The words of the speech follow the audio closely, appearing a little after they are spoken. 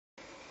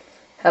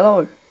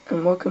Hello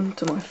and welcome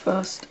to my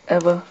first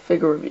ever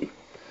figure review.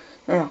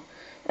 Now,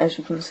 as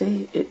you can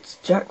see, it's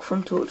Jack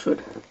from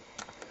Torchwood.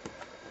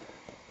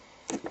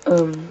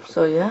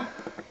 So yeah,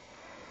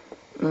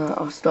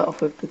 I'll start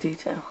off with the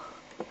detail.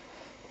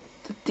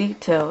 The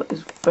detail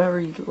is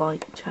very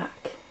like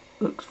Jack,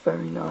 looks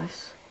very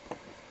nice.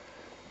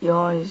 The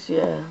eyes,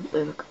 yeah,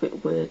 they look a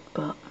bit weird,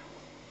 but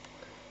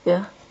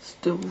yeah,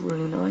 still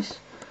really nice.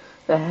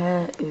 The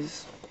hair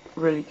is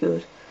really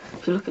good.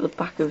 If you look at the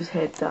back of his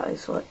head, that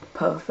is like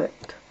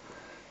perfect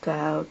to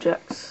how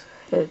Jack's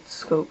head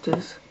sculpt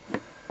is.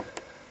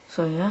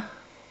 So yeah,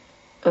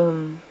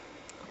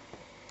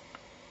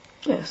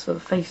 yeah, so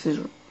the face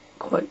is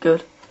quite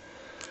good.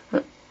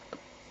 The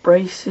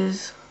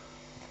braces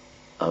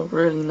are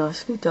really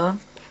nicely done.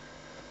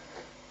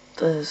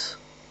 It's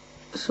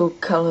all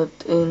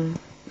coloured in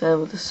there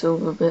with the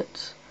silver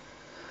bits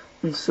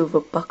and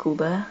silver buckle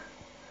there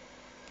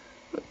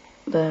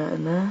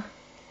and there,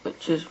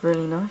 which is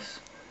really nice.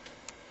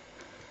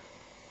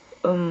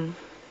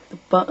 The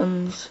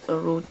buttons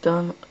are all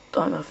done. I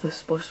don't know if they're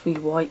supposed to be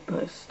white,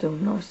 but it's still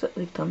nice that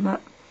they've done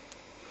that.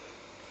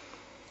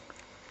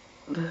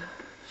 The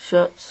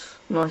shirt's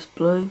nice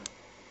blue.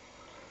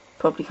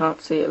 Probably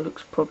can't see it,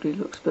 probably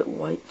looks a bit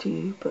white to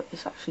you, but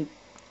it's actually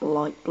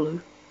light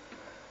blue.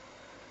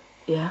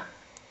 Yeah.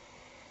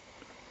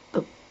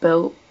 The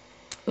belt,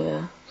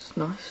 yeah, it's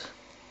nice.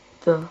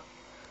 The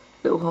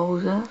little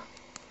holes there.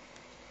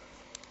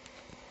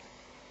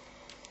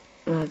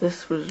 Yeah,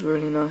 this was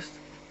really nice.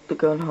 The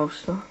gun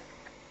holster,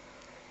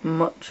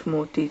 much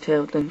more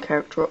detailed than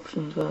character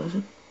options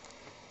version.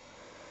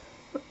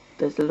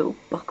 There's a little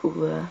buckle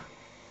there,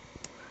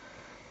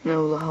 and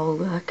all the hole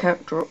there.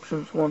 Character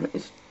options one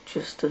is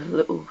just a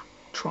little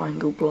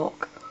triangle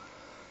block,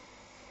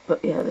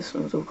 but yeah, this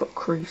one's all got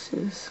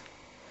creases.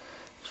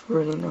 It's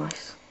really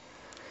nice.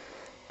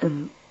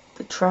 And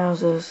the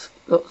trousers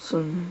got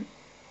some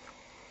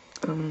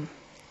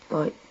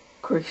like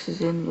creases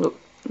in, look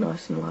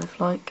nice and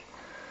lifelike.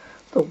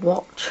 The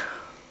watch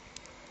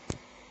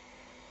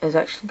has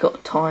actually got a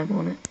time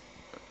on it.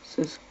 It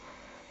says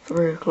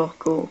 3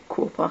 o'clock or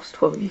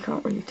 12:15, you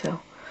can't really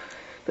tell.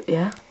 But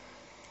yeah,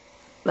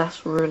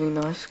 that's really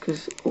nice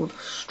because all the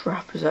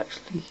strap is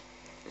actually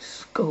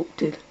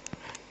sculpted,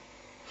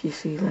 if you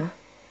see there.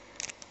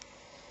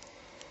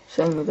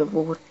 Same with the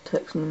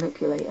vortex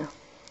manipulator.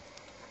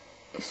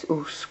 It's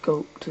all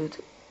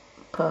sculpted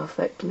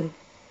perfectly.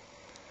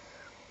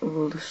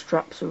 All the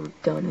straps are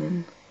done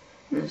in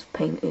and it's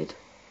painted.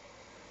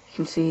 You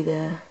can see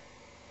there,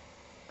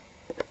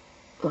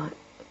 like,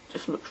 it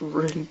just looks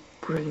really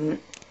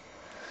brilliant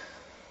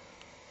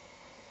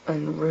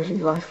and really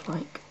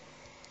lifelike.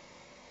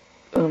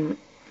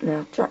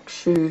 Now Jack's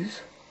shoes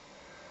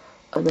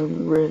are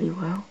done really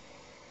well.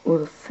 All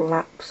the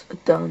flaps are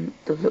done,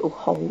 the little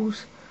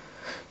holes,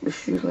 the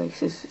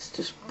shoelaces, it's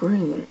just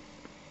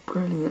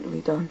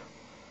brilliantly done.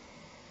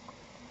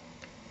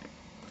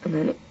 And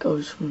then it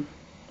goes from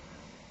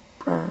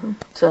brown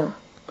to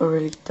a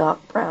really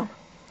dark brown.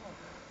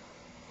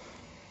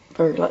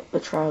 Very like the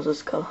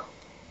trousers colour.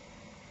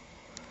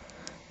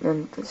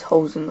 And there's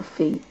holes in the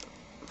feet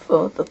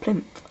for the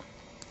plinth.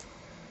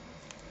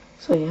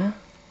 So yeah.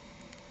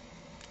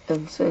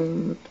 And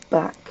same with the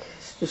back,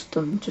 it's just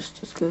done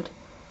just as good.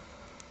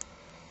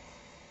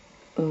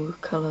 All the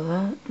colour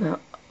there. Now,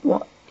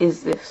 what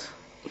is this?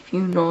 If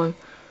you know,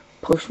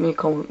 post me a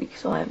comment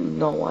because I have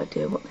no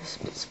idea what this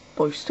is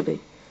supposed to be.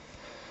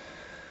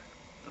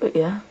 But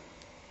yeah.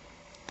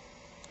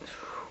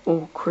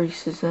 All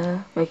creases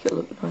there, make it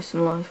look nice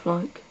and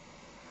lifelike.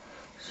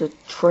 There's a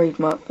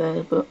trademark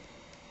there, but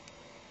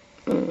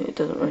it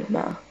doesn't really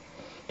matter.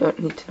 Don't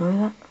need to know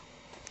that.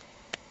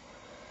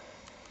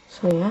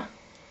 So yeah,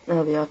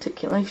 now the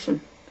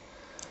articulation.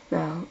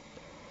 Now,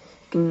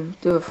 you can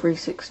do a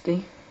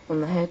 360 on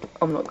the head.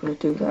 I'm not going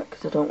to do that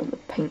because I don't want the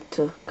paint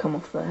to come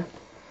off there.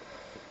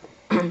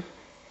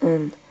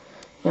 And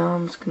the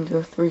arms can do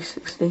a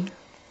 360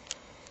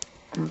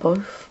 on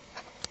both.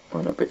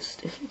 Mine are a bit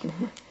stiff, you can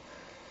hear.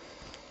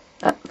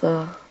 At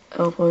the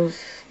elbows,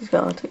 he's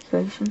got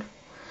articulation.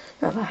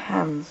 Now the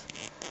hands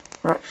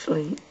are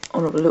actually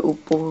on a little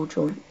ball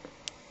joint,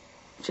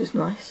 which is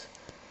nice.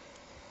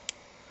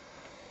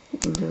 You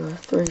can do a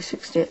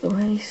 360 at the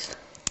waist.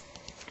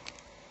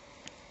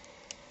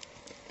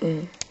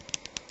 You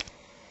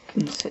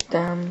can sit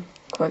down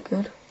quite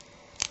good.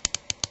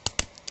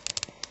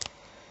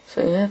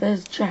 So yeah,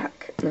 there's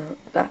Jack. Now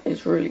that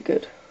is really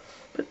good.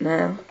 But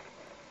now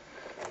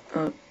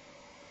I'll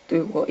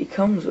do what he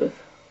comes with.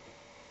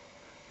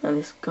 Now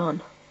this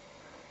gun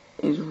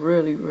is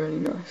really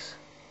nice.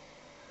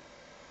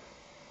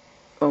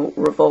 Well,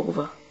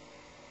 revolver,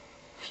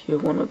 if you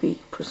want to be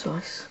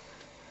precise.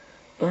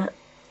 Yeah,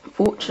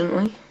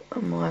 fortunately,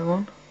 on my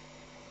one,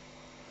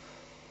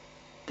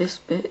 this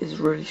bit is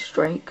really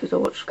straight because I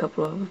watched a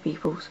couple of other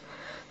people's.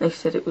 They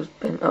said it was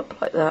bent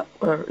up like that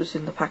where it was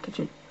in the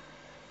packaging.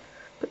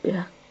 But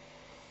yeah,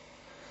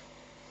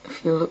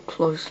 if you look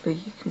closely,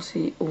 you can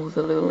see all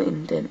the little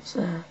indents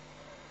there.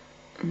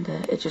 And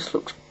it just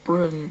looks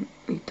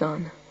brilliantly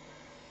done.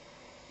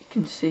 You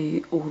can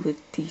see all the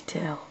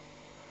detail.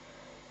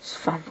 It's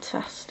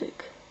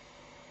fantastic.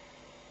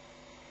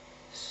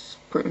 It's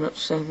pretty much the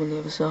same on the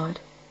other side.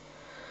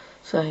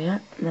 So yeah,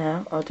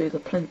 now I'll do the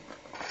plinth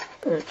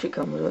which it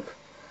comes with.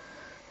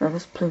 Now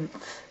this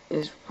plinth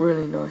is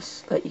really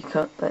nice that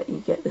you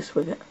get this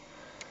with it.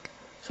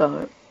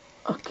 So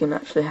I can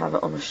actually have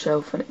it on a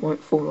shelf and it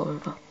won't fall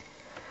over.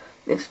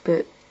 This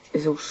bit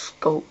is all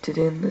sculpted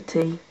in, the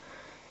T,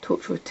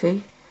 Torchwood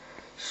T.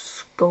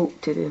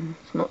 Sculpted in,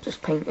 it's not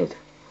just painted.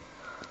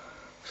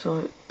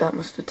 So that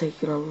must have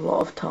taken a lot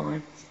of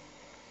time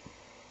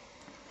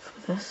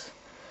for this.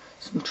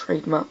 Some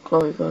trademark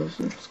logos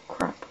and some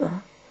crap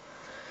there.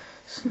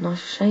 It's a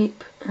nice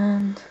shape,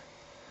 and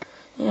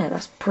yeah,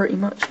 that's pretty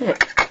much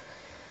it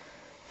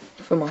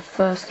for my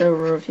first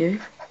ever review.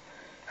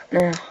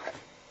 Now,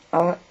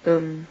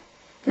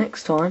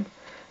 next time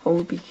I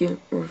will be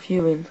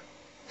reviewing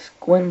this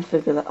Gwen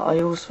figure that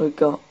I also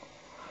got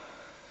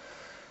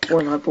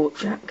when I bought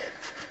Jack.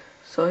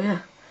 So yeah,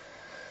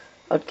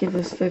 I'd give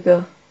this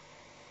figure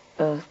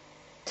a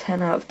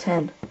 10 out of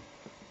 10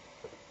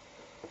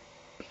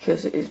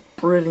 because it is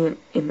brilliant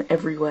in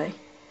every way.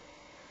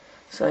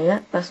 So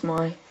yeah, that's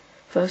my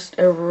first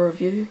ever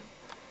review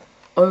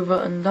over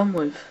and done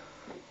with.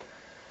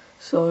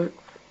 So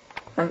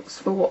thanks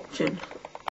for watching.